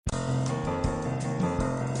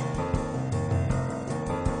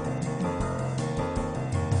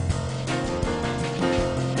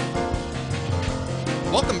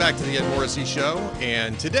back to the Ed Morrissey Show,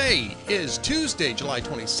 and today is Tuesday, July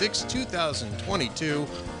 26, 2022.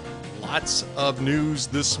 Lots of news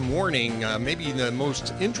this morning. Maybe the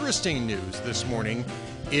most interesting news this morning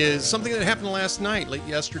is something that happened last night, late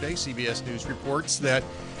yesterday. CBS News reports that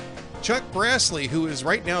Chuck Grassley, who is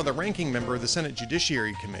right now the ranking member of the Senate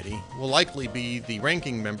Judiciary Committee, will likely be the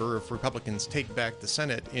ranking member if Republicans take back the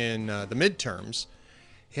Senate in the midterms,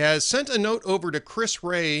 has sent a note over to Christopher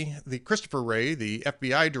Wray, the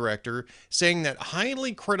FBI director, saying that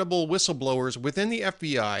highly credible whistleblowers within the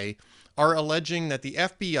FBI are alleging that the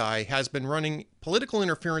FBI has been running political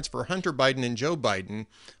interference for Hunter Biden and Joe Biden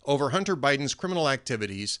over Hunter Biden's criminal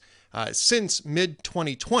activities since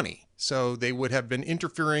mid-2020. So they would have been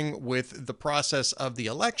interfering with the process of the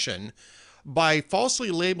election by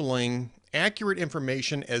falsely labeling accurate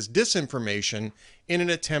information as disinformation in an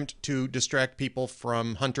attempt to distract people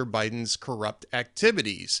from Hunter Biden's corrupt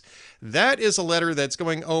activities. That is a letter that's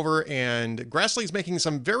going over, and Grassley's making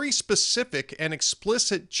some very specific and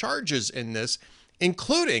explicit charges in this,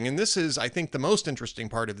 including, and this is, I think, the most interesting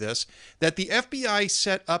part of this, that the FBI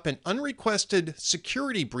set up an unrequested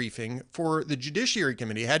security briefing for the Judiciary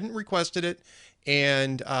Committee, hadn't requested it,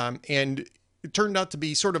 and it turned out to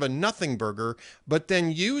be sort of a nothing burger, but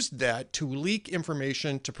then used that to leak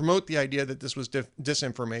information to promote the idea that this was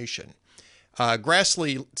disinformation.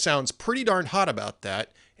 Grassley sounds pretty darn hot about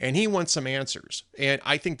that, and he wants some answers. And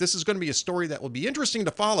I think this is going to be a story that will be interesting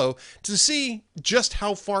to follow to see just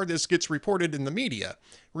how far this gets reported in the media.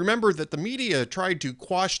 Remember that the media tried to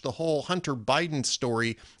quash the whole Hunter Biden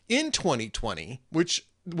story in 2020, which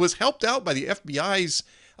was helped out by the FBI's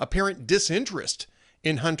apparent disinterest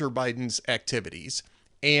in Hunter Biden's activities.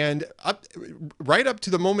 And right up to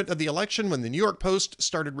the moment of the election, when the New York Post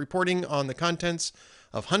started reporting on the contents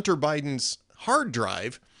of Hunter Biden's hard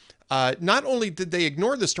drive, not only did they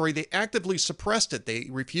ignore the story, they actively suppressed it. They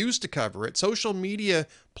refused to cover it. Social media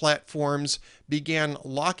platforms began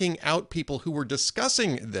locking out people who were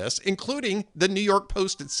discussing this, including the New York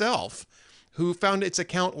Post itself, who found its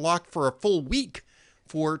account locked for a full week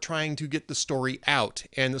for trying to get the story out.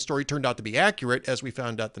 And the story turned out to be accurate, as we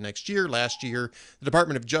found out last year. The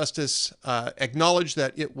Department of Justice acknowledged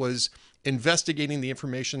that it was investigating the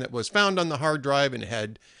information that was found on the hard drive and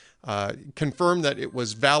had confirmed that it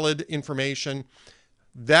was valid information.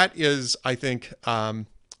 That is, I think, a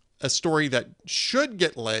story that should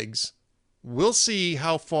get legs. We'll see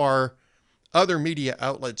how far other media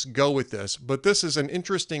outlets go with this, but this is an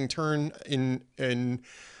interesting turn in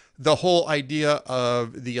the whole idea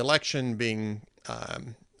of the election being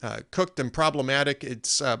cooked and problematic.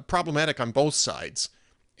 It's problematic on both sides.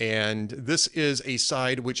 And this is a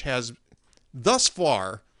side which has thus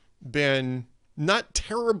far been not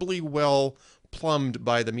terribly well plumbed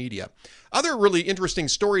by the media. Other really interesting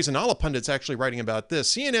stories, and all the pundits actually writing about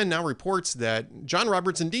this. CNN now reports that John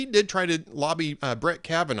Roberts indeed did try to lobby Brett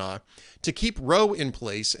Kavanaugh to keep Roe in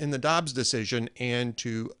place in the Dobbs decision and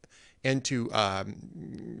to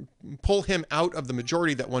pull him out of the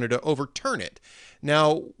majority that wanted to overturn it.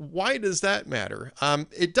 Now, why does that matter?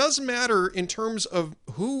 It does matter in terms of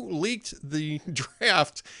who leaked the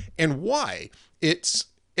draft and why. It's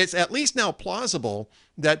at least now plausible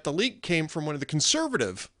that the leak came from one of the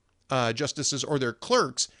conservative justices or their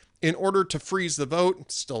clerks in order to freeze the vote.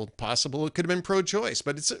 It's still possible it could have been pro-choice,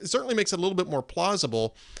 but it certainly makes it a little bit more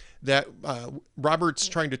plausible that Roberts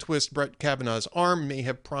trying to twist Brett Kavanaugh's arm may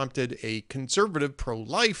have prompted a conservative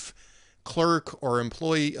pro-life clerk or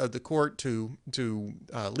employee of the court to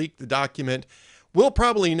leak the document. We'll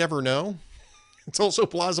probably never know. It's also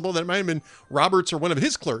plausible that it might have been Roberts or one of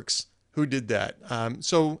his clerks who did that.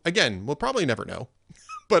 So again, we'll probably never know.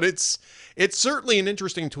 But it's certainly an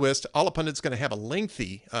interesting twist. All the pundits going to have a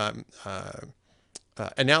lengthy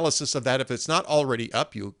analysis of that. If it's not already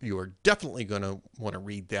up, you are definitely going to want to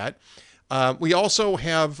read that. We also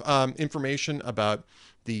have information about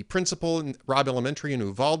the principal in Robb Elementary in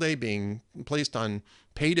Uvalde being placed on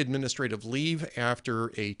paid administrative leave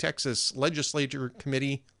after a Texas legislative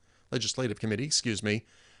committee,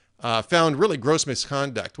 found really gross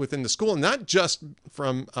misconduct within the school, and not just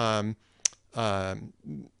from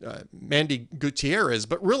Mandy Gutierrez,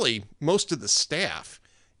 but really most of the staff.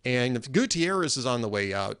 And if Gutierrez is on the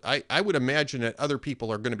way out, I would imagine that other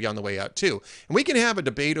people are going to be on the way out too. And we can have a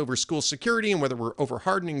debate over school security and whether we're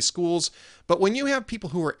over-hardening schools. But when you have people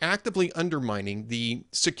who are actively undermining the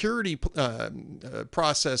security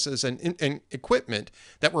processes and equipment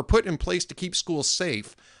that were put in place to keep schools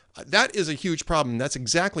safe, that is a huge problem. That's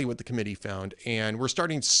exactly what the committee found. And we're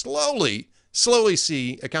starting slowly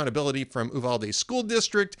see accountability from Uvalde School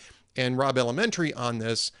District and Robb Elementary on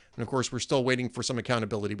this. And of course, we're still waiting for some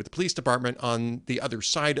accountability with the police department on the other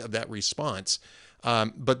side of that response.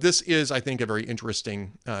 But this is, I think, a very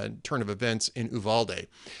interesting turn of events in Uvalde.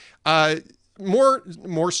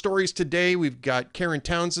 More stories today. We've got Karen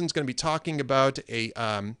Townsend's going to be talking about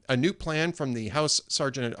a new plan from the House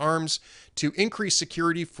Sergeant at Arms to increase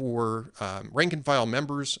security for rank and file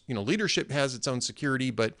members. Leadership has its own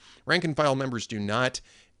security, but rank and file members do not.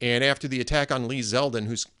 And after the attack on Lee Zeldin,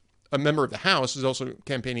 who's a member of the House, who's also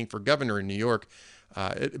campaigning for governor in New York,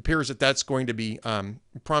 it appears that that's going to be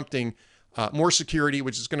prompting more security,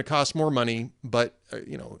 which is going to cost more money. But,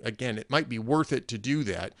 again, it might be worth it to do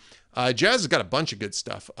that. Jazz has got a bunch of good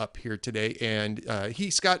stuff up here today, and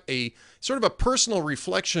he's got a sort of a personal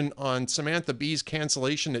reflection on Samantha Bee's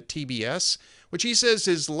cancellation at TBS, which he says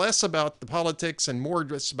is less about the politics and more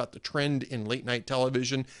just about the trend in late night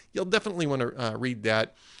television. You'll definitely want to read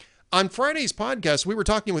that. On Friday's podcast, we were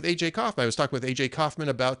talking with A.J. Kaufman. I was talking with A.J. Kaufman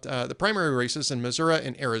about the primary races in Missouri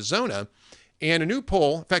and Arizona. And a new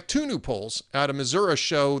poll, in fact, 2 new polls out of Missouri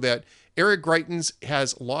show that Eric Greitens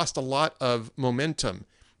has lost a lot of momentum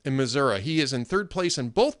in Missouri. He is in 3rd place in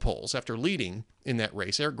both polls after leading in that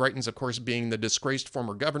race. Eric Greitens, of course, being the disgraced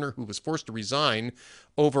former governor who was forced to resign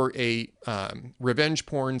over a revenge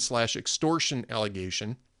porn / extortion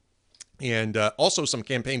allegation, and also some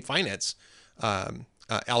campaign finance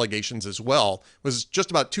allegations as well. Was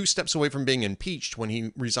just about 2 steps away from being impeached when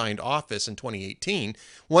he resigned office in 2018.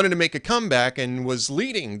 Wanted to make a comeback and was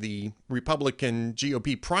leading the Republican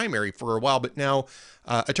GOP primary for a while, but now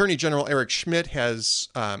Attorney General Eric Schmidt has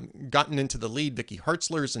gotten into the lead. Vicky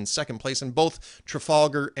Hartzler's in 2nd place in both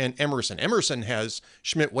Trafalgar and Emerson. Emerson has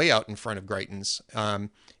Schmidt way out in front of Greitens, and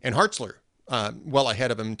Hartzler well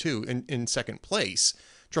ahead of him too in 2nd place.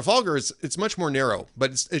 Trafalgar it's much more narrow,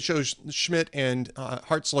 but it shows Schmidt and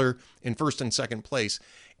Hartzler in 1st and 2nd place.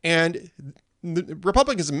 And the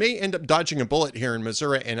Republicans may end up dodging a bullet here in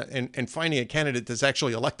Missouri and finding a candidate that's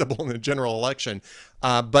actually electable in the general election.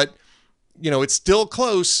 But, it's still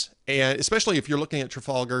close, and especially if you're looking at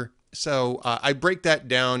Trafalgar. So I break that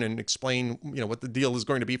down and explain, what the deal is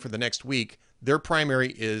going to be for the next week. Their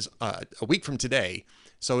primary is a week from today,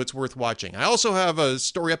 so it's worth watching. I also have a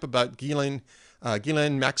story up about Ghislaine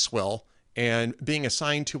Maxwell and being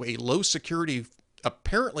assigned to a low security,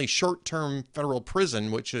 apparently short-term federal prison,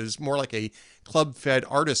 which is more like a club-fed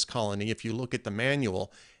artist colony if you look at the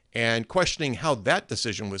manual, and questioning how that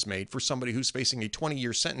decision was made for somebody who's facing a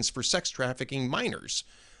 20-year sentence for sex trafficking minors.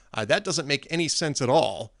 That doesn't make any sense at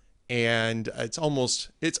all, and it's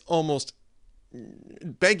almost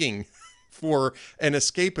begging for an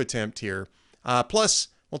escape attempt here. Plus,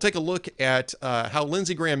 we'll take a look at how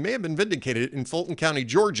Lindsey Graham may have been vindicated in Fulton County,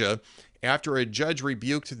 Georgia, after a judge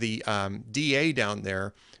rebuked the DA down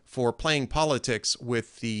there for playing politics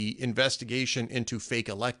with the investigation into fake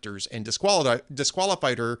electors and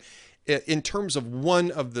disqualified her in terms of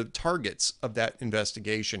one of the targets of that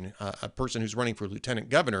investigation, a person who's running for lieutenant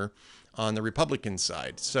governor on the Republican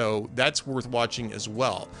side. So that's worth watching as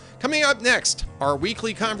well. Coming up next, our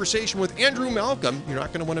weekly conversation with Andrew Malcolm. You're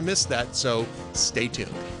not going to want to miss that, so stay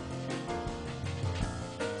tuned.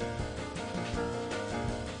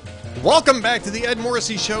 Welcome back to the Ed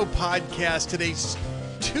Morrissey Show podcast. Today's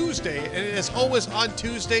Tuesday, and as always on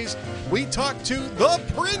Tuesdays, we talk to the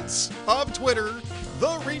Prince of Twitter,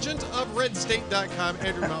 the Regent of RedState.com,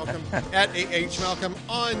 Andrew Malcolm, at AH Malcolm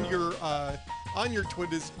on your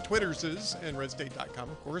Twitterses and RedState.com,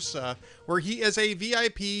 of course, where he is a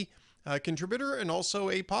VIP contributor and also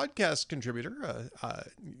a podcast contributor.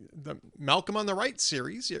 The Malcolm on the Right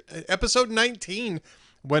series, episode 19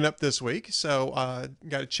 went up this week, so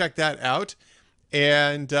got to check that out.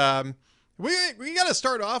 And we got to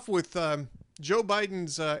start off with Joe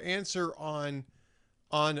Biden's answer on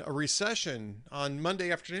a recession on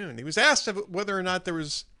Monday afternoon. He was asked whether or not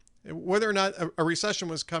a recession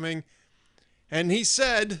was coming, and he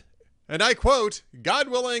said, and I quote, "God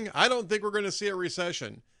willing, I don't think we're going to see a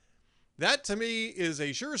recession." That, to me, is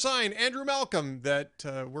a sure sign, Andrew Malcolm, that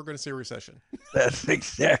we're going to see a recession. That's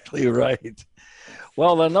exactly right.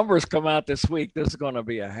 Well, the numbers come out this week. This is going to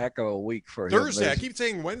be a heck of a week for Thursday. him. I keep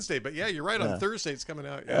saying Wednesday, but yeah, you're right. On Thursday, it's coming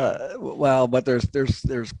out. Well, but there's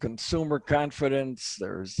consumer confidence.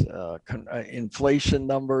 There's inflation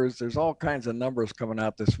numbers. There's all kinds of numbers coming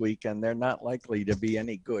out this week, and they're not likely to be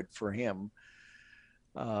any good for him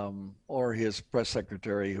or his press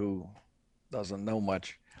secretary, who doesn't know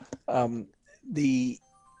much. The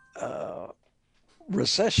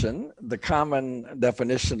recession, the common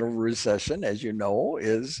definition of recession, as you know,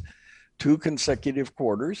 is 2 consecutive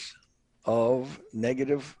quarters of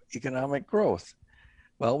negative economic growth.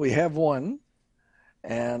 Well, we have one,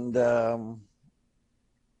 And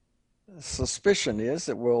suspicion is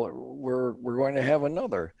that we're going to have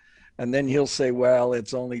another. And then he'll say, well,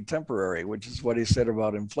 it's only temporary, which is what he said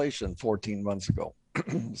about inflation 14 months ago.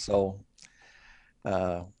 So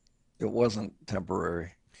uh, it wasn't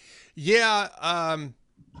temporary. Yeah.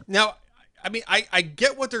 Now, I mean, I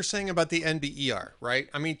get what they're saying about the NBER, right?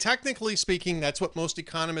 I mean, technically speaking, that's what most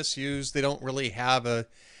economists use. They don't really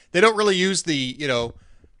use the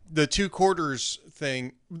 2 quarters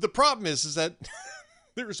thing. The problem is that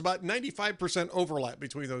there's about 95% overlap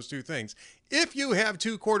between those two things. If you have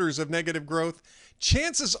 2 quarters of negative growth,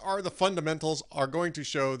 chances are the fundamentals are going to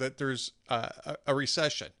show that there's a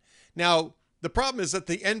recession. Now, the problem is that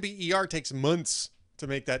the NBER takes months to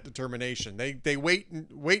make that determination. They wait and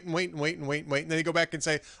wait and wait and wait and wait and wait, and then they go back and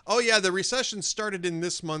say, "Oh yeah, the recession started in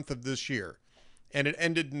this month of this year, and it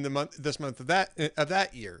ended in this month of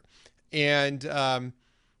that year," and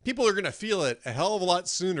people are going to feel it a hell of a lot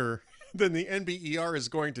sooner than the NBER is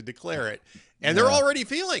going to declare it. And they're Yeah. already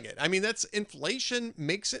feeling it. I mean, that's inflation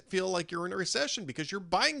makes it feel like you're in a recession because your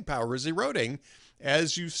buying power is eroding.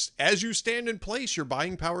 As you stand in place, your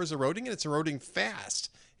buying power is eroding, and it's eroding fast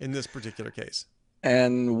in this particular case.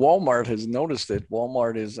 And Walmart has noticed it.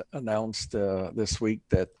 Walmart has announced this week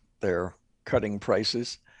that they're cutting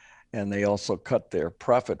prices, and they also cut their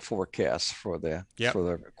profit forecasts for the Yep. for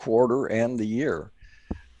the quarter and the year.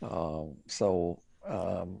 So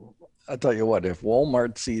I tell you what, if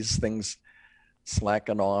Walmart sees things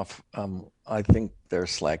slacking off, I think they're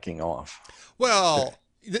slacking off. Well,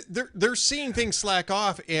 they're seeing things slack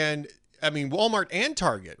off, and I mean Walmart and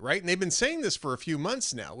Target, right? And they've been saying this for a few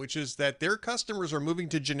months now, which is that their customers are moving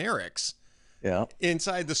to generics Yeah.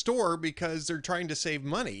 inside the store because they're trying to save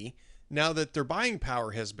money now that their buying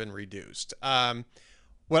power has been reduced.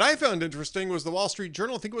 What I found interesting was the Wall Street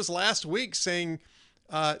Journal, I think it was last week, saying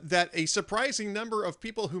that a surprising number of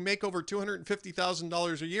people who make over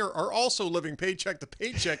 $250,000 a year are also living paycheck to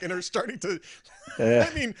paycheck and are starting to. Yeah.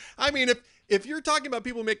 I mean, if you're talking about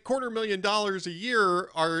people who make $250,000 a year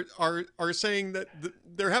are saying that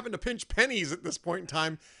they're having to pinch pennies at this point in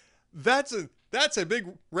time, that's a big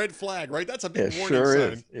red flag, right? That's a big It warning sure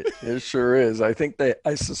sign. is. It sure is.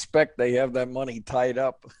 I suspect they have that money tied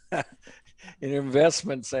up in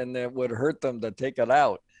investments, and it would hurt them to take it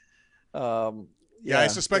out. Um, Yeah, I yeah,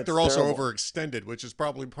 suspect it's they're also terrible. overextended, which is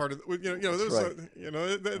probably part of That's there's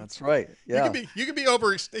right. That's right. Yeah. you can be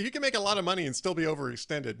over you can make a lot of money and still be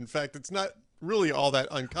overextended. In fact, it's not really all that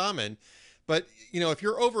uncommon. But if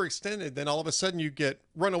you're overextended, then all of a sudden you get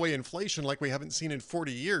runaway inflation like we haven't seen in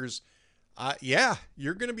 40 years. Yeah,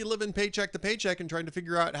 you're going to be living paycheck to paycheck and trying to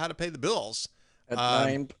figure out how to pay the bills. At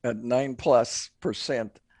Um, 9+%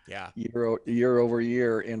 yeah, year over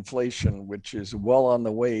year inflation, which is well on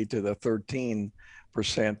the way to the 13%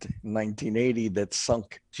 in 1980 that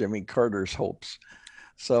sunk Jimmy Carter's hopes.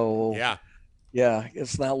 So yeah. yeah,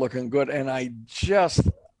 it's not looking good. And I just,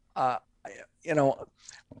 uh, you know,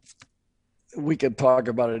 we could talk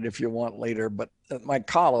about it if you want later, but my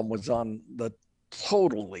column was on the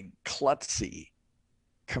totally klutzy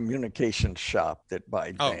communication shop that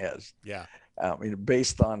Biden Oh, has. yeah. I mean,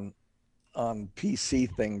 based on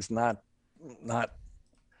PC things, not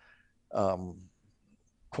um,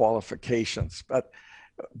 qualifications. But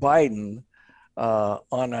Biden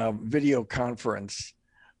on a video conference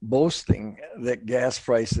boasting that gas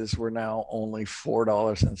prices were now only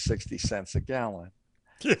 $4.60 a gallon.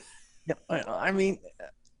 Yeah, I mean,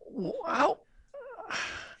 how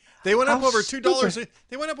They went up how over $2. stupid?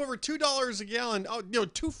 They went up over $2 a gallon. Oh,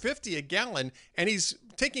 $2.50 a gallon, and he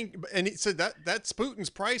said that's Putin's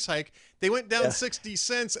price hike. They went down Yeah, 60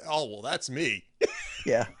 cents. Oh well, that's me.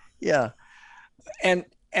 yeah, yeah, and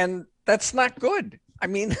that's not good. I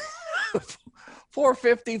mean,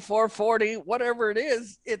 450, 440, whatever it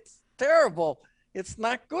is, it's terrible. It's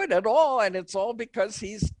not good at all, and it's all because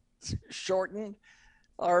he's shortened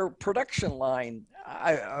our production line.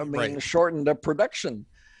 I Right. mean, shortened the production,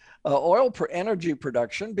 energy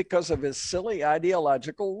production, because of his silly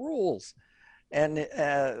ideological rules, and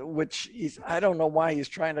which I don't know why he's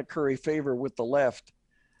trying to curry favor with the left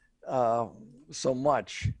uh, so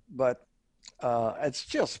much, but it's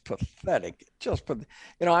just pathetic.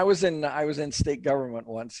 I was in state government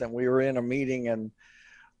once, and we were in a meeting, and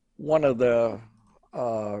one of the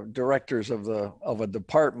directors of a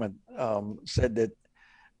department said that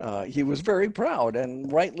he was very proud,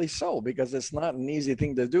 and rightly so, because it's not an easy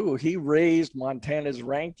thing to do. He raised Montana's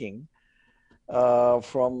ranking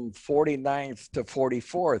from 49th to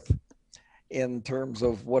 44th in terms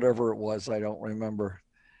of whatever it was. I don't remember,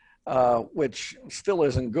 which still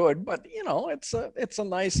isn't good, but it's a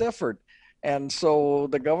nice effort. And so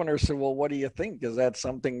the governor said, well, what do you think? Is that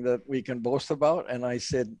something that we can boast about? And I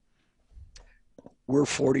said, we're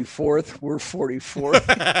 44th. We're 44th.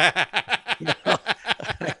 You know,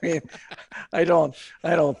 I mean, I don't,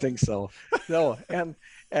 I don't think so. No, and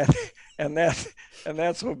and that's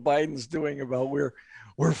what Biden's doing about we're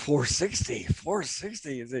 460,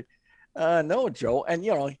 460. No, Joe, and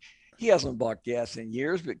he hasn't bought gas in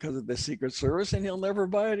years because of the Secret Service, and he'll never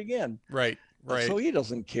buy it again. Right, right. So he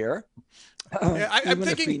doesn't care, Yeah, I'm even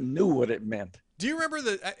thinking, if he knew what it meant. do you remember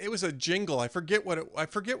it was a jingle? I forget what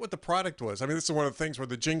the product was. I mean, this is one of the things where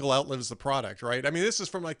the jingle outlives the product, right? I mean, this is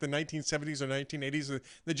from like the 1970s or 1980s.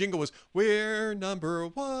 The jingle was, "We're number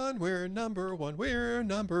one, we're number one, we're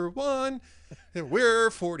number one, we're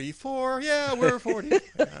 44, yeah, we're 40."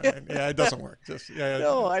 Yeah, it doesn't work. Just yeah.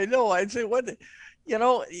 No, I know. I'd say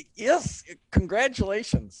yes,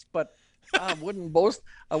 congratulations, but I wouldn't boast.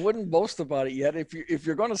 I wouldn't boast about it yet. If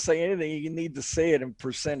you're going to say anything, you need to say it in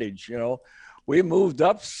percentage. We moved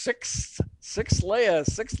up six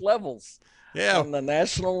levels on the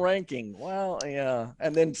national ranking. Well, yeah,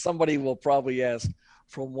 and then somebody will probably ask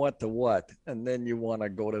from what to what, and then you want to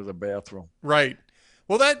go to the bathroom. Right.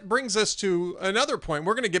 Well, that brings us to another point.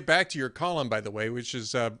 We're going to get back to your column, by the way, which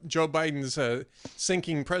is Joe Biden's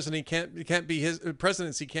sinking presidency can't be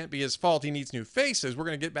his fault. He needs new faces. We're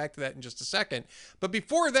going to get back to that in just a second. But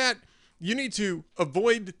before that, you need to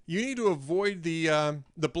avoid the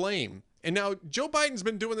blame. And now Joe Biden's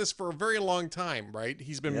been doing this for a very long time, right?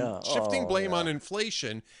 He's been shifting blame on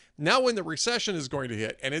inflation. Now when the recession is going to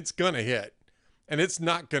hit, and it's going to hit, and it's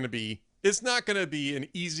not going to be an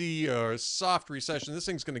easy or soft recession. This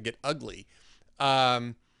thing's going to get ugly.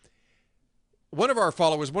 One of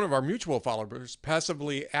our mutual followers,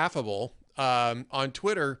 Passively Affable, on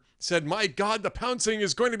Twitter said, "My God, the pouncing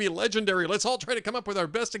is going to be legendary. Let's all try to come up with our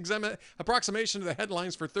best approximation of the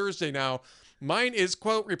headlines for Thursday now. Mine is,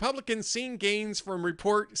 quote, Republicans seek gains from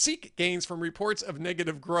reports of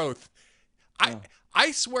negative growth."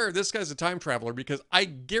 I swear this guy's a time traveler, because I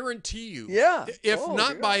guarantee you, if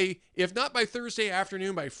not by Thursday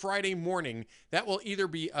afternoon, by Friday morning, that will either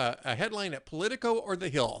be a headline at Politico or The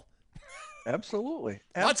Hill. Absolutely.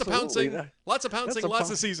 Lots of pouncing, lots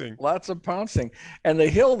of seizing. Lots of pouncing. And The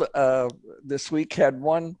Hill this week had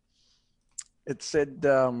one. It said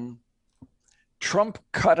Trump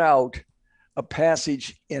cut out a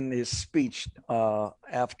passage in his speech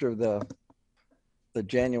after the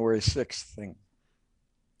January 6th thing.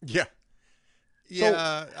 Yeah.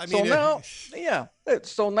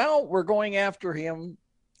 So now we're going after him,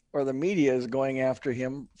 or the media is going after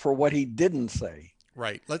him for what he didn't say.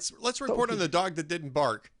 Right. Let's report on the dog that didn't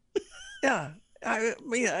bark. Yeah. I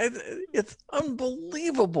mean, it's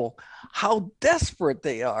unbelievable how desperate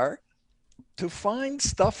they are to find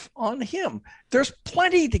stuff on him. There's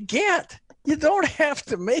plenty to get. You don't have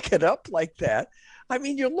to make it up like that. I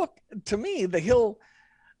mean, to me, The Hill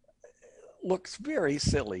looks very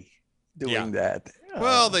silly doing that.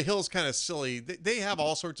 Well, The Hill's kind of silly. They have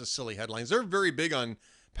all sorts of silly headlines. They're very big on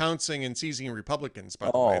pouncing and seizing Republicans, by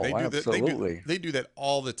the way. Absolutely. They do that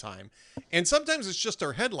all the time. And sometimes it's just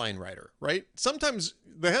their headline writer, right? Sometimes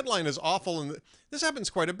the headline is awful, and this happens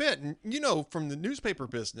quite a bit. And from the newspaper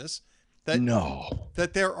business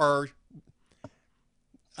that there are,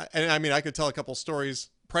 and I mean, I could tell a couple stories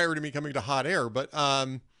prior to me coming to Hot Air, but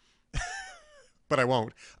but I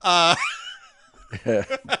won't.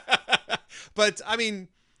 But I mean,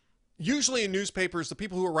 usually in newspapers, the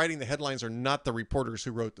people who are writing the headlines are not the reporters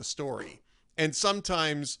who wrote the story. And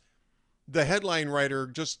sometimes the headline writer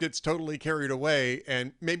just gets totally carried away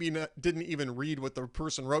and maybe didn't even read what the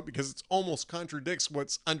person wrote, because it almost contradicts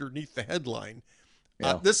what's underneath the headline.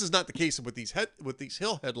 Yeah. This is not the case with these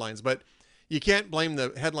Hill headlines, but you can't blame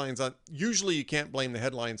the headlines usually you can't blame the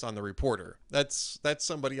headlines on the reporter. That's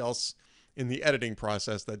somebody else in the editing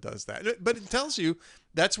process that does that. But it tells you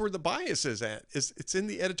that's where the bias is at. It's in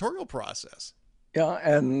the editorial process. Yeah,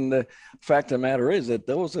 and the fact of the matter is that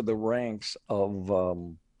those are the ranks of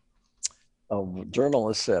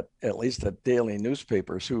journalists at least at daily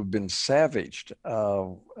newspapers, who've been savaged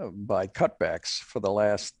by cutbacks for the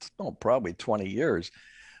last probably 20 years.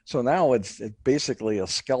 So now it's basically a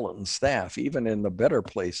skeleton staff, even in the better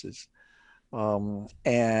places.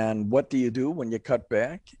 And what do you do when you cut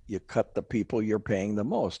back? You cut the people you're paying the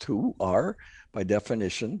most, who are, by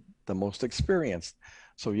definition, the most experienced.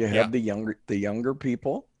 So you have the younger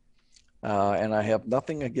people, and I have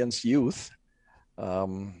nothing against youth.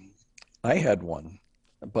 I had one,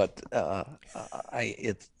 but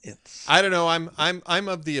it's. I don't know. I'm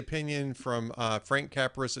of the opinion from Frank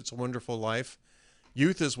Capra's "It's a Wonderful Life."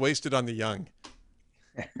 Youth is wasted on the young.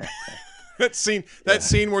 That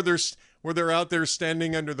scene where where they're out there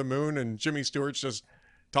standing under the moon and Jimmy Stewart's just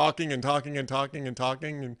talking and talking and talking and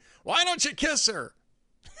talking. And why don't you kiss her?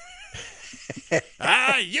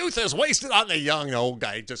 Youth is wasted on the young. The old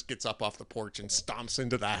guy just gets up off the porch and stomps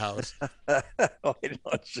into the house. Why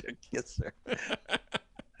don't you kiss her?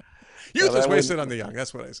 Youth is wasted on the young.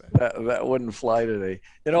 That's what I say. That wouldn't fly today.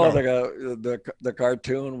 You know, No. the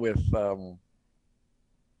cartoon with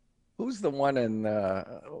who's the one in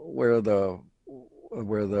where the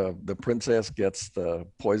princess gets the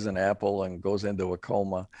poison apple and goes into a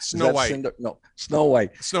coma? Snow White. Snow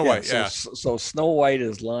White. Snow White, yeah. So Snow White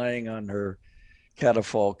is lying on her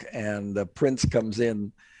catafalque, and the prince comes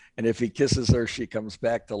in, and if he kisses her, she comes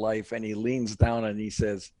back to life, and he leans down and he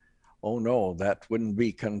says, "Oh no, that wouldn't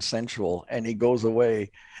be consensual," and he goes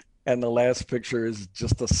away. And the last picture is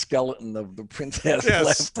just a skeleton of the princess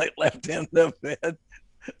left in the bed.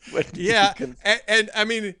 Yeah, and I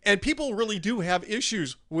mean, and people really do have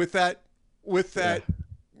issues with that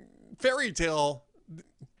fairy tale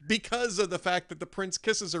because of the fact that the prince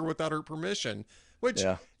kisses her without her permission. Which,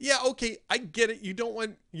 okay, I get it. You don't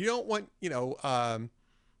want, what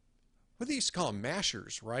they used to call them,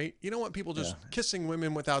 mashers, right? You don't want people just kissing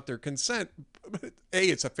women without their consent. A,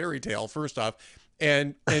 it's a fairy tale, first off,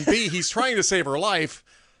 and B, he's trying to save her life.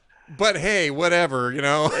 But hey, whatever,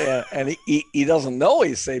 Yeah, and he doesn't know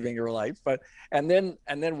he's saving her life. But and then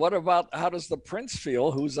what about, how does the prince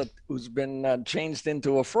feel, who's been changed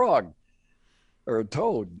into a frog or a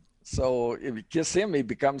toad? So if you kiss him, he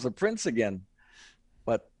becomes a prince again.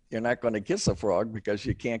 But you're not going to kiss a frog because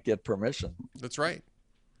you can't get permission. That's right.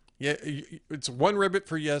 Yeah, it's one ribbit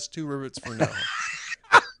for yes, two ribbits for no.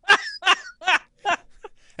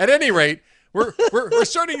 At any rate, we're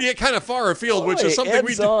starting to get kind of far afield, which is something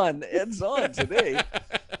Ed's on today.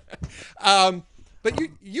 But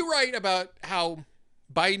you're right about how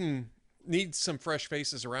Biden needs some fresh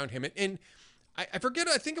faces around him, and I forget.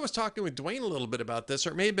 I think I was talking with Dwayne a little bit about this,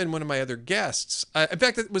 or it may have been one of my other guests. In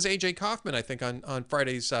fact, it was AJ Kaufman, I think, on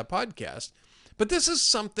Friday's podcast. But this is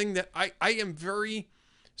something that I am very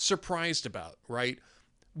surprised about, right?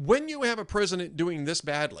 When you have a president doing this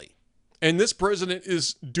badly, and this president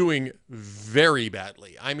is doing very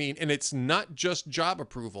badly. I mean, and it's not just job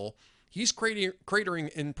approval. He's cratering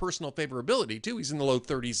in personal favorability, too. He's in the low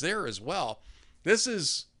 30s there as well. This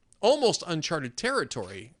is almost uncharted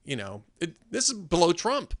territory. This is below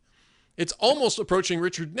Trump. It's almost approaching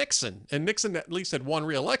Richard Nixon, and Nixon at least had one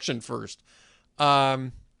re-election first.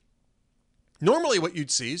 Normally what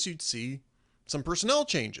you'd see some personnel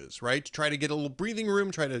changes, right? To try to get a little breathing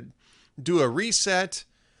room, try to do a reset.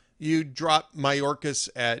 You drop Mayorkas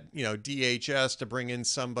at, DHS to bring in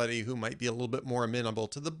somebody who might be a little bit more amenable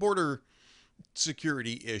to the border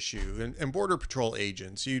security issue and border patrol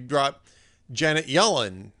agents. You drop Janet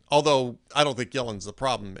Yellen, although I don't think Yellen's the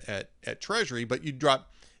problem at Treasury, but you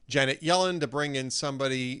drop Janet Yellen to bring in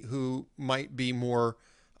somebody who might be more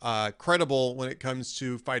credible when it comes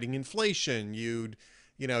to fighting inflation. You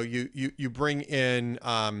bring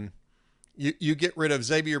in, you get rid of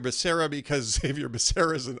Xavier Becerra because Xavier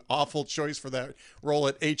Becerra is an awful choice for that role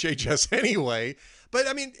at HHS anyway. But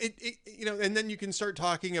I mean, and then you can start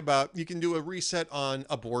talking about, you can do a reset on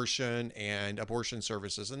abortion and abortion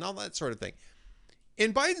services and all that sort of thing.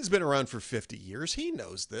 And Biden's been around for 50 years. He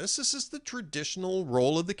knows this. This is the traditional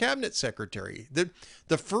role of the cabinet secretary.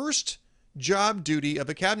 The first job duty of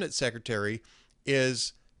a cabinet secretary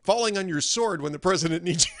is falling on your sword when the president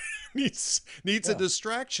needs a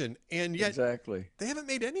distraction. And yet exactly, they haven't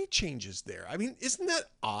made any changes there. I mean, isn't that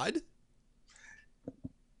odd?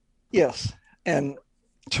 Yes. And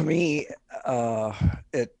to me,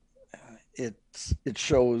 it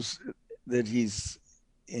shows that he's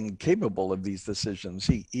incapable of these decisions.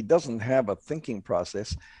 He doesn't have a thinking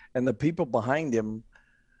process, and the people behind him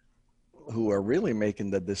who are really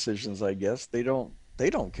making the decisions, I guess, they don't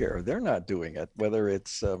care. They're not doing it, whether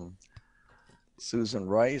it's Susan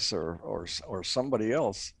Rice or somebody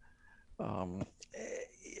else.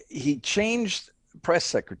 He changed press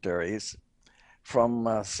secretaries from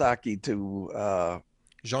Psaki to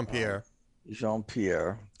Jean-Pierre.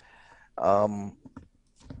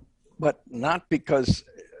 But not because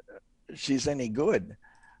she's any good.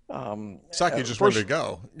 Psaki just wanted to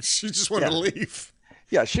go. She just wanted to leave.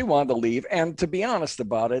 Yeah, she wanted to leave. And to be honest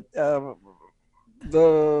about it,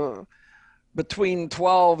 between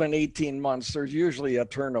 12 and 18 months, there's usually a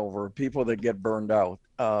turnover, people that get burned out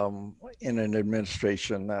in an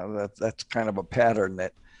administration. That's kind of a pattern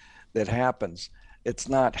that happens. It's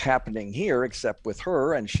not happening here except with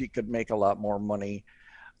her, and she could make a lot more money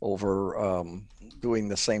over doing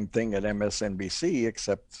the same thing at MSNBC,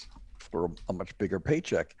 except for a much bigger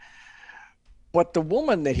paycheck. But the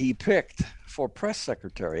woman that he picked for press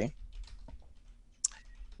secretary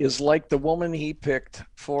is like the woman he picked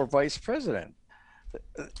for vice president.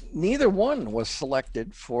 Neither one was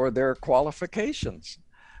selected for their qualifications,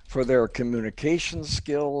 for their communication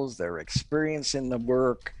skills, their experience in the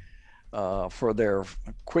work, for their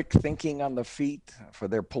quick thinking on the feet, for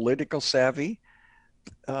their political savvy.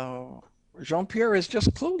 Jean-Pierre is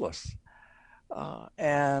just clueless.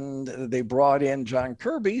 And they brought in John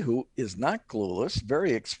Kirby, who is not clueless,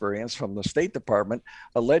 very experienced from the State Department,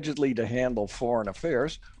 allegedly to handle foreign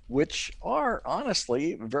affairs, which are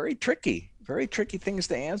honestly very tricky things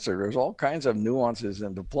to answer. There's all kinds of nuances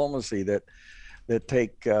in diplomacy that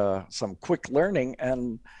take some quick learning,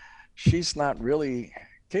 and she's not really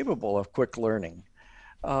capable of quick learning.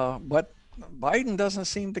 But Biden doesn't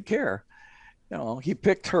seem to care. You know, he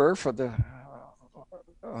picked her for the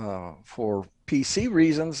for PC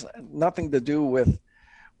reasons, nothing to do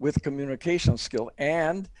with communication skill.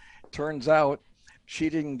 And turns out she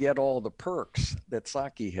didn't get all the perks that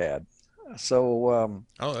Psaki had. So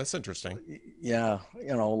oh, that's interesting. Yeah,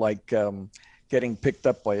 you know, like getting picked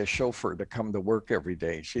up by a chauffeur to come to work every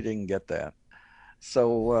day. She didn't get that.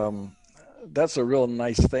 So that's a real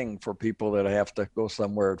nice thing for people that have to go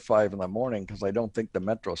somewhere at 5 a.m, because I don't think the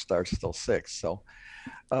metro starts till 6. So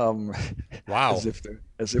wow,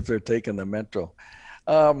 as if they're taking the metro.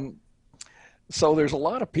 So there's a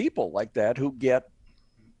lot of people like that who get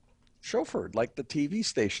chauffeured, like the TV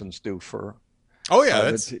stations do for. Oh yeah,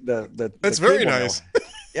 that's very nice.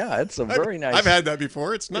 Yeah, it's a very nice. I've had that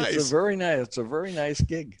before. It's nice. It's a very nice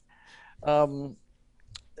gig.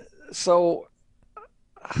 So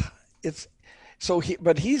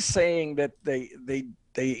he's saying that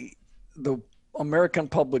the American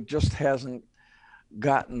public just hasn't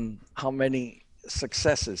gotten how many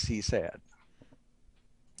successes he's had.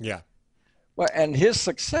 Yeah. Well, and his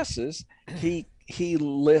successes, he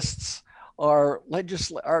lists are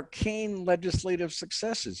arcane legislative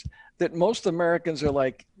successes that most Americans are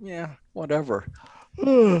like, yeah, whatever.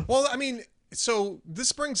 Well, I mean, so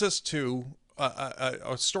this brings us to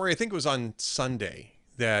a story. I think it was on Sunday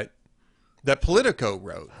that Politico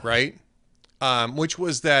wrote, right? Which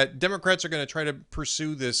was that Democrats are going to try to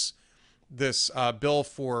pursue this bill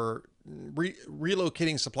for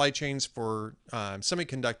relocating supply chains for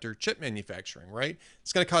semiconductor chip manufacturing, right?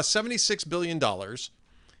 It's going to cost $76 billion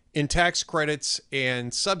in tax credits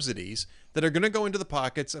and subsidies that are going to go into the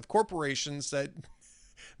pockets of corporations that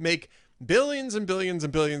make billions and billions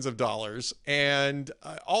and billions of dollars and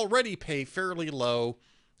already pay fairly low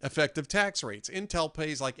effective tax rates. Intel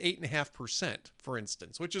pays like 8.5%, for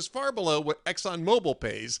instance, which is far below what ExxonMobil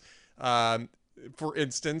pays, for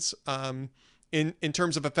instance, in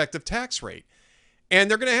terms of effective tax rate. And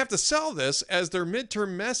they're going to have to sell this as their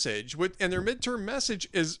midterm message, and their midterm message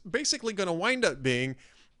is basically going to wind up being,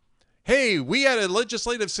 hey, we had a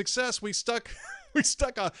legislative success. We stuck a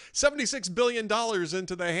 $76 billion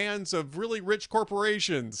into the hands of really rich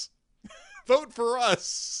corporations. Vote for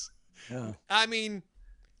us. Yeah. I mean,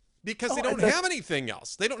 because they don't have anything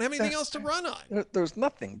else. They don't have anything else to run on. There's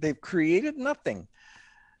nothing. They've created nothing.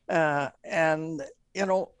 And, you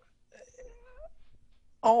know,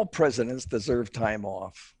 all presidents deserve time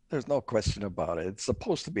off. There's no question about it. It's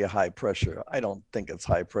supposed to be a high pressure. I don't think it's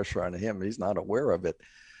high pressure on him. He's not aware of it.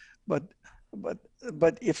 But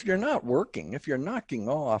if you're not working, if you're knocking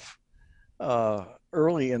off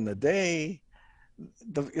early in the day,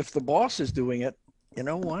 if the boss is doing it, you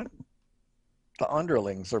know what? The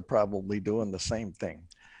underlings are probably doing the same thing.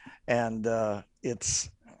 And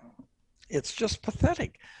it's just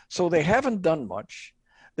pathetic. So they haven't done much.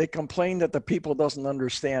 They complain that the people doesn't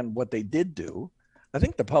understand what they did do. I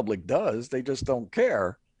think the public does. They just don't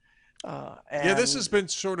care. Yeah, this has been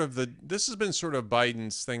sort of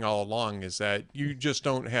Biden's thing all along, is that you just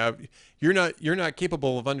don't have, you're not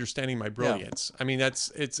capable of understanding my brilliance. Yeah. I mean, it's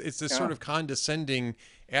this sort of condescending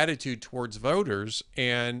attitude towards voters,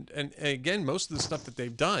 and again, most of the stuff that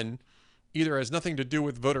they've done either has nothing to do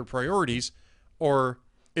with voter priorities, or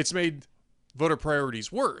it's made voter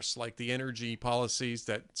priorities worse, like the energy policies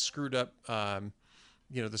that screwed up the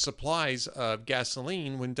supplies of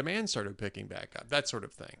gasoline when demand started picking back up, that sort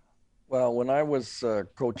of thing. Well, when I was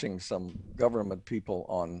coaching some government people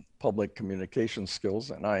on public communication skills,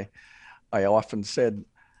 and I often said,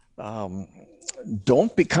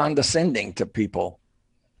 don't be condescending to people.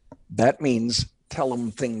 That means tell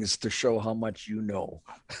them things to show how much you know.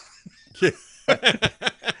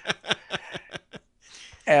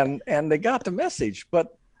 and they got the message,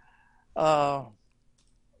 but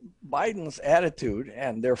Biden's attitude,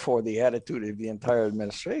 and therefore the attitude of the entire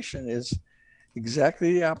administration, is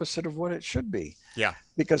exactly the opposite of what it should be, Yeah.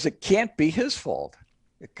 because it can't be his fault.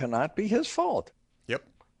 It cannot be his fault. Yep.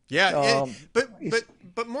 Yeah. Um, But he's,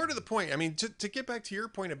 more to the point. I mean, to get back to your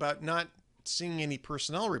point about not seeing any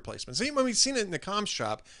personnel replacements. I mean, we've seen it in the comms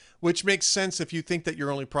shop, which makes sense if you think that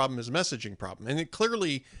your only problem is messaging problem. And it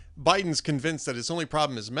clearly Biden's convinced that his only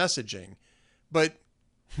problem is messaging, but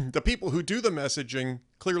the people who do the messaging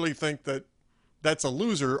clearly think that that's a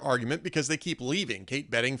loser argument because they keep leaving. Kate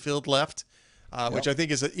Bedingfield left, which yep. I think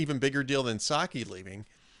is an even bigger deal than Psaki leaving.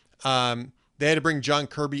 They had to bring John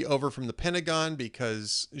Kirby over from the Pentagon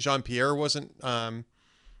because Jean-Pierre wasn't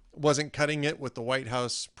cutting it with the White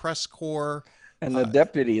House press corps. And Uh,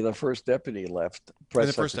 the first deputy left, and press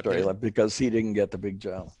the first secretary deputy, left because he didn't get the big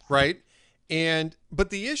job. right? But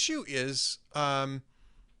the issue is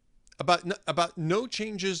about no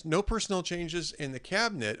changes, no personnel changes in the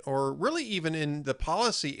cabinet, or really even in the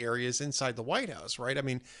policy areas inside the White House, right? I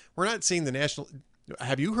mean, we're not seeing the national.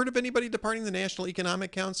 Have you heard of anybody departing the National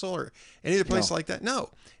Economic Council or any other place No, like that? No.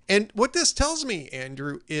 And what this tells me,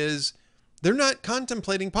 Andrew, is they're not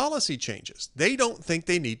contemplating policy changes. They don't think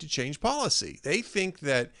they need to change policy. They think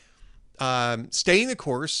that staying the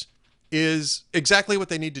course is exactly what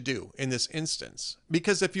they need to do in this instance.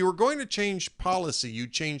 Because if you were going to change policy,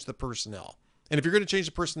 you'd change the personnel. And if you're going to change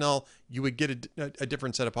the personnel, you would get a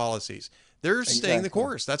different set of policies. They're staying the exactly.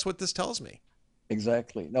 course. That's what this tells me.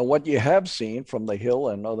 Exactly. Now, what you have seen from the Hill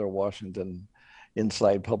and other Washington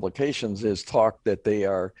inside publications is talk that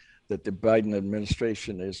that the Biden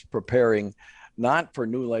administration is preparing not for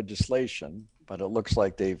new legislation, but it looks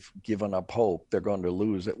like they've given up hope. They're going to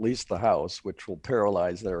lose at least the House, which will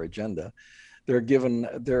paralyze their agenda.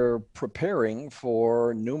 They're preparing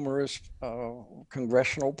for numerous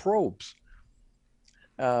congressional probes,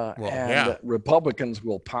 Well, yeah. and Republicans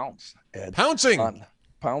will pounce, Ed, Pouncing. on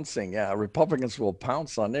pouncing. Yeah, Republicans will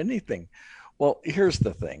pounce on anything. Well, here's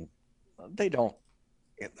the thing: they don't.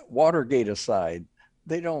 Watergate aside,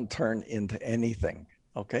 they don't turn into anything.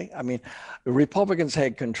 Okay, I mean, the Republicans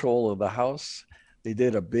had control of the House. They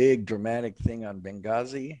did a big dramatic thing on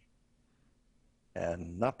Benghazi,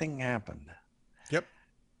 and nothing happened. Yep.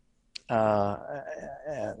 Uh,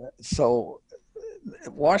 so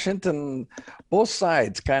Washington, both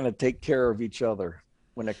sides kind of take care of each other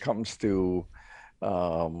when it comes to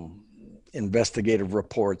investigative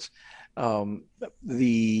reports. Um,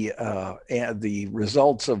 the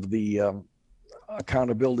results of the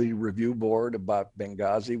Accountability Review Board about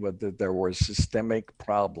Benghazi was that there were systemic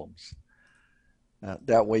problems.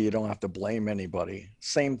 That way, you don't have to blame anybody.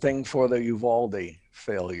 Same thing for the Uvalde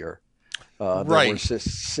failure. There were Right.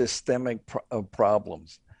 systemic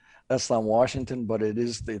problems. That's not Washington, but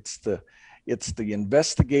it's the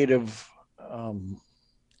investigative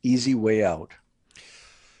easy way out.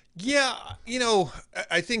 Yeah,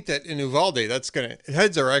 I think that in Uvalde,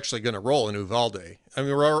 heads are actually gonna roll in Uvalde. I mean,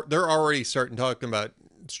 they're already starting talking about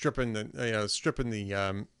stripping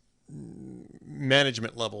the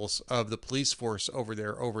management levels of the police force over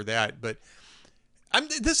there over that. But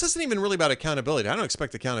this isn't even really about accountability. I don't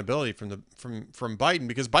expect accountability from Biden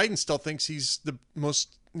because Biden still thinks he's the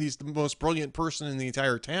most brilliant person in the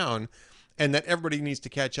entire town, and that everybody needs to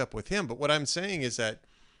catch up with him. But what I'm saying is that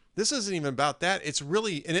this isn't even about that. It's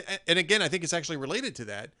really, and again, I think it's actually related to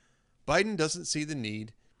that. Biden doesn't see the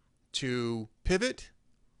need to pivot,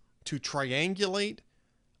 to triangulate.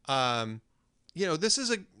 This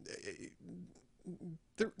is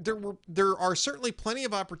there are certainly plenty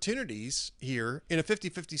of opportunities here in a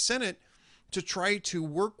 50-50 Senate to try to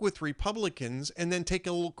work with Republicans and then take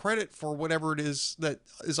a little credit for whatever it is that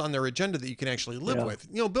is on their agenda that you can actually live Yeah,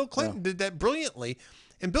 with. Bill yeah, Clinton did that brilliantly.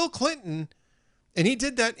 And Bill Clinton, and he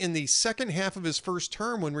did that in the second half of his first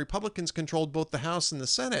term when Republicans controlled both the House and the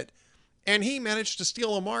Senate. And he managed to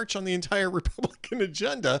steal a march on the entire Republican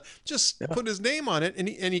agenda, just yeah, put his name on it, and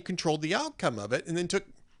he controlled the outcome of it and then took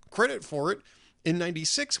credit for it in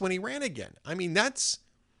 96 when he ran again. I mean, that's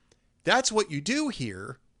what you do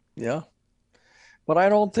here. yeah. But I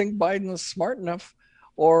don't think Biden is smart enough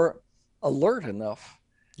or alert enough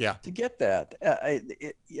Yeah. to get that.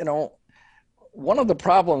 One of the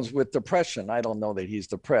problems with depression, I don't know that he's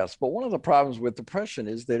depressed, but one of the problems with depression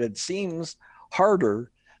is that it seems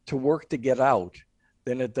harder to work to get out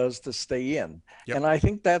than it does to stay in. Yep. And I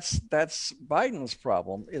think that's Biden's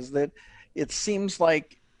problem, is that it seems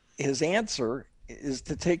like his answer is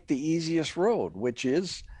to take the easiest road, which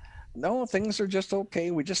is no, things are just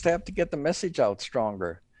okay. We just have to get the message out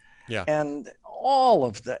stronger. Yeah. And all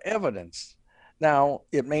of the evidence. Now,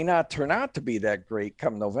 it may not turn out to be that great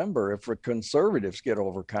come November if the conservatives get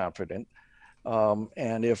overconfident,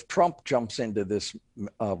 And if Trump jumps into this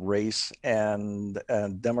race, and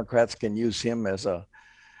Democrats can use him as a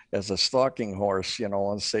stalking horse,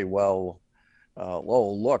 and say, well,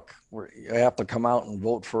 oh look, you have to come out and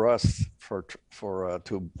vote for us for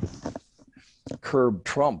to curb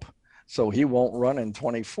Trump, so he won't run in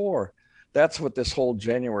 24. That's what this whole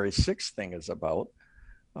January 6th thing is about.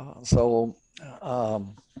 So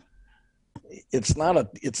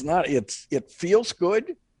it feels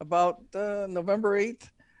good about November 8th,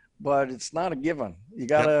 but it's not a given.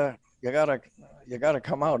 Yep. You gotta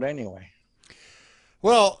come out anyway.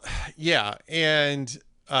 Well, yeah, and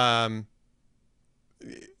um,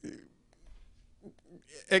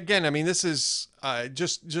 again, I mean, this is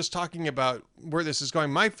just talking about where this is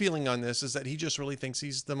going. My feeling on this is that he just really thinks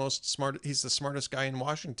he's the smartest guy in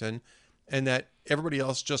Washington, and that everybody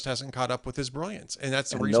else just hasn't caught up with his brilliance, and that's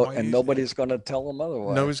the reason why Nobody's going to tell him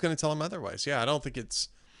otherwise. nobody's going to tell him otherwise. Yeah, I don't think it's.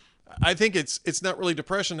 I think it's not really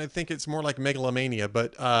depression. I think it's more like megalomania.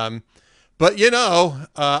 But I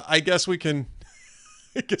guess we can.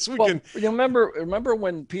 I guess we can. You remember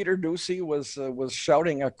when Peter Doocy was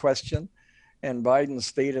shouting a question, and Biden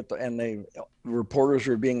stayed and the reporters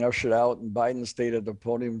were being ushered out, and Biden stayed at the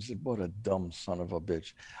podium and said, "What a dumb son of a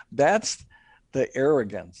bitch." That's the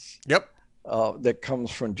arrogance. Yep. That comes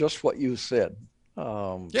from just what you said.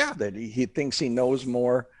 Yeah. That he thinks he knows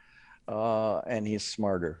more, and he's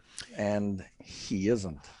smarter, and he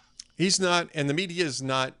isn't. He's not, and the media is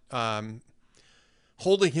not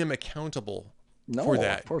holding him accountable for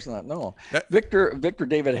that. Of course not. No. Victor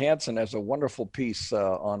David Hansen has a wonderful piece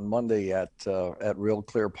on Monday at Real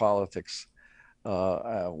Clear Politics,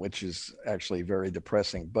 which is actually very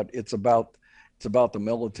depressing. But it's about the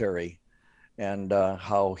military and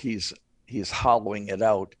how he's hollowing it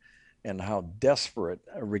out, and how desperate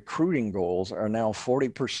recruiting goals are now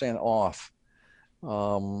 40% off.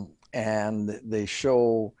 And they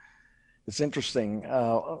show. It's interesting.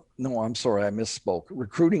 No, I'm sorry, I misspoke.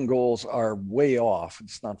 Recruiting goals are way off.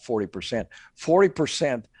 It's not 40%.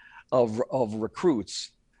 40% of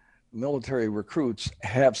recruits, military recruits,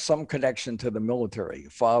 have some connection to the military,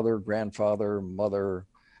 father, grandfather, mother,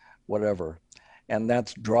 whatever. And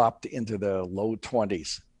that's dropped into the low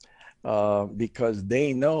 20s because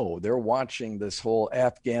they know, they're watching this whole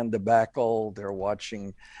Afghan debacle. They're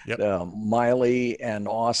watching Miley and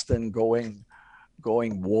Austin going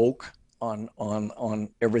woke on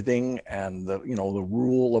everything, and the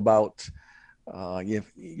rule about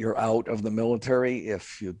if you're out of the military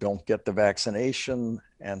if you don't get the vaccination,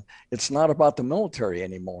 and it's not about the military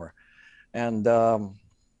anymore. And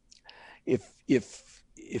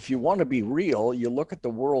if you want to be real, you look at the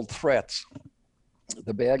world threats,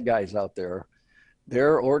 the bad guys out there.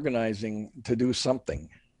 They're organizing to do something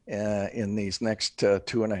in these next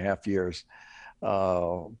 2.5 years.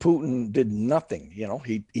 Putin did nothing.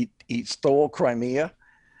 He stole Crimea,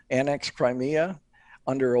 annexed Crimea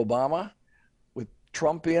under Obama. With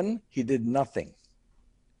Trump in, he did nothing.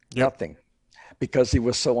 Nothing, because he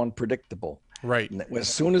was so unpredictable. Right. And as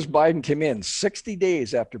soon as Biden came in, 60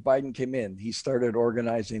 days after Biden came in, he started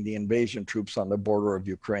organizing the invasion troops on the border of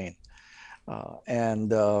Ukraine.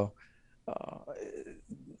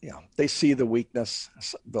 They see the weakness.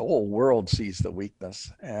 The whole world sees the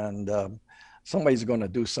weakness, and somebody's going to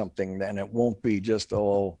do something, and it won't be just,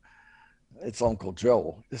 it's Uncle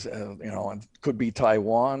Joe. It could be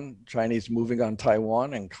Taiwan, Chinese moving on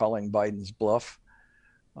Taiwan and calling Biden's bluff.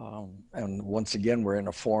 And once again, we're in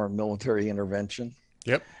a foreign military intervention.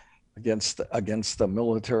 Yep. Against the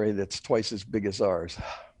military that's twice as big as ours.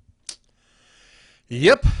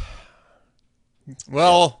 Yep.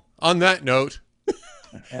 Well, on that note,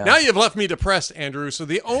 now you've left me depressed, Andrew. So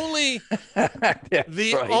the only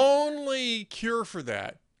only cure for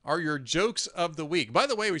that are your jokes of the week. By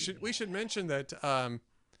the way, we should mention that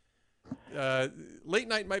late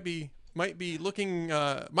night might be looking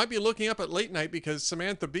up at late night because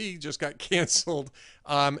Samantha Bee just got canceled,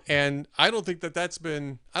 and I don't think there's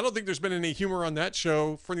been any humor on that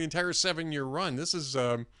show for the entire 7-year run. This is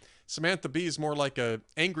Samantha Bee is more like a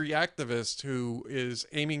angry activist who is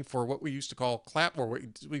aiming for what we used to call what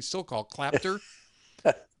we still call clapter.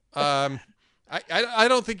 I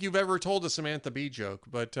don't think you've ever told a Samantha Bee joke,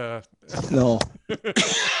 but no.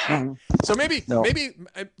 So maybe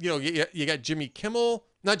you got Jimmy Kimmel,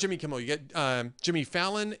 not Jimmy Kimmel. You got Jimmy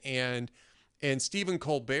Fallon and Stephen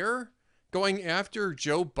Colbert going after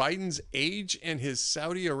Joe Biden's age and his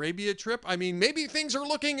Saudi Arabia trip. I mean, maybe things are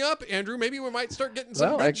looking up, Andrew. Maybe we might start getting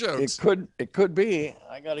some good jokes. It could be.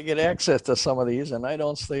 I got to get access to some of these, and I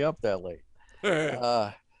don't stay up that late.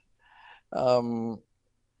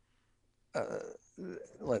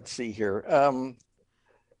 Let's see here.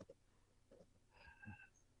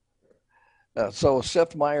 So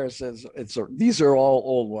Seth Meyers says these are all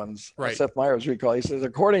old ones. Right. Seth Meyers recall. He says,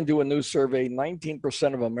 according to a new survey,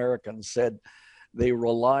 19% of Americans said they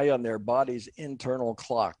rely on their body's internal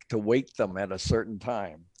clock to wake them at a certain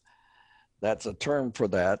time. That's a term for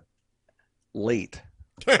that. Late.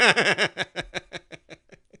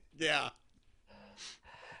 Yeah.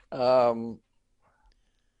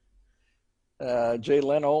 Jay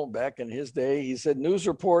Leno, back in his day, he said news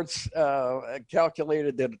reports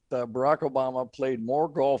calculated that Barack Obama played more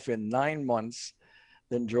golf in 9 months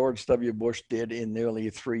than George W. Bush did in nearly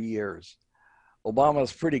 3 years.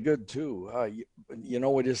 Obama's pretty good too. You know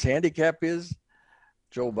what his handicap is?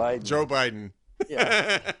 Joe Biden. Joe Biden.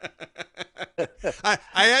 Yeah. I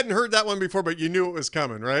hadn't heard that one before, but you knew it was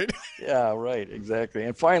coming, right? Yeah, right. Exactly.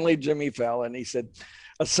 And finally, Jimmy Fallon, he said,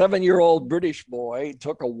 a 7-year-old British boy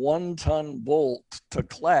took a 1-ton bolt to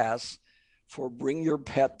class for Bring Your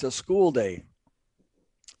Pet to School Day.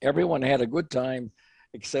 Everyone had a good time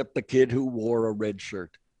except the kid who wore a red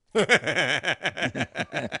shirt.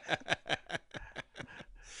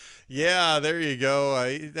 Yeah, there you go.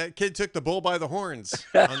 That kid took the bull by the horns.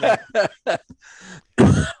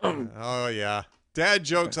 Oh, yeah. Dad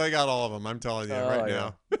jokes, I got all of them. I'm telling you right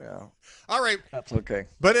now. Yeah. All right. That's okay.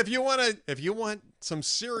 But if you want some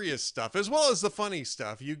serious stuff as well as the funny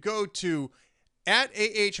stuff, you go to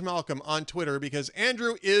 @AHMalcolm on Twitter, because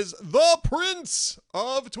Andrew is the prince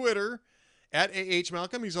of Twitter.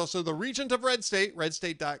 @AHMalcolm. He's also the regent of Red State,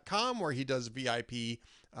 redstate.com, where he does VIP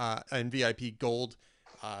and VIP Gold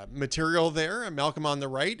material there. And Malcolm on the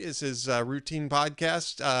Right is his routine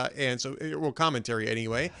podcast, and so well, commentary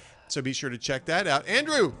anyway. So be sure to check that out.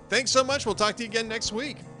 Andrew, thanks so much. We'll talk to you again next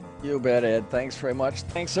week. You bet, Ed. Thanks very much.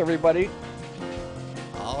 Thanks, everybody.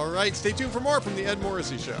 All right. Stay tuned for more from The Ed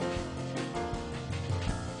Morrissey Show.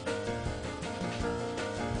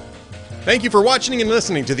 Thank you for watching and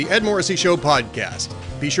listening to The Ed Morrissey Show podcast.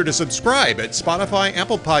 Be sure to subscribe at Spotify,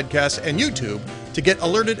 Apple Podcasts, and YouTube to get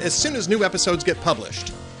alerted as soon as new episodes get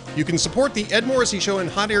published. You can support The Ed Morrissey Show and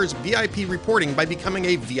Hot Air's VIP reporting by becoming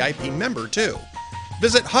a VIP member, too.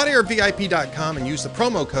 Visit hotairvip.com and use the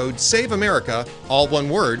promo code SAVEAMERICA, all one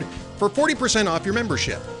word, for 40% off your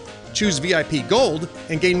membership. Choose VIP Gold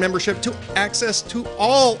and gain membership to access to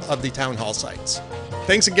all of the Town Hall sites.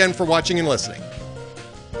 Thanks again for watching and listening.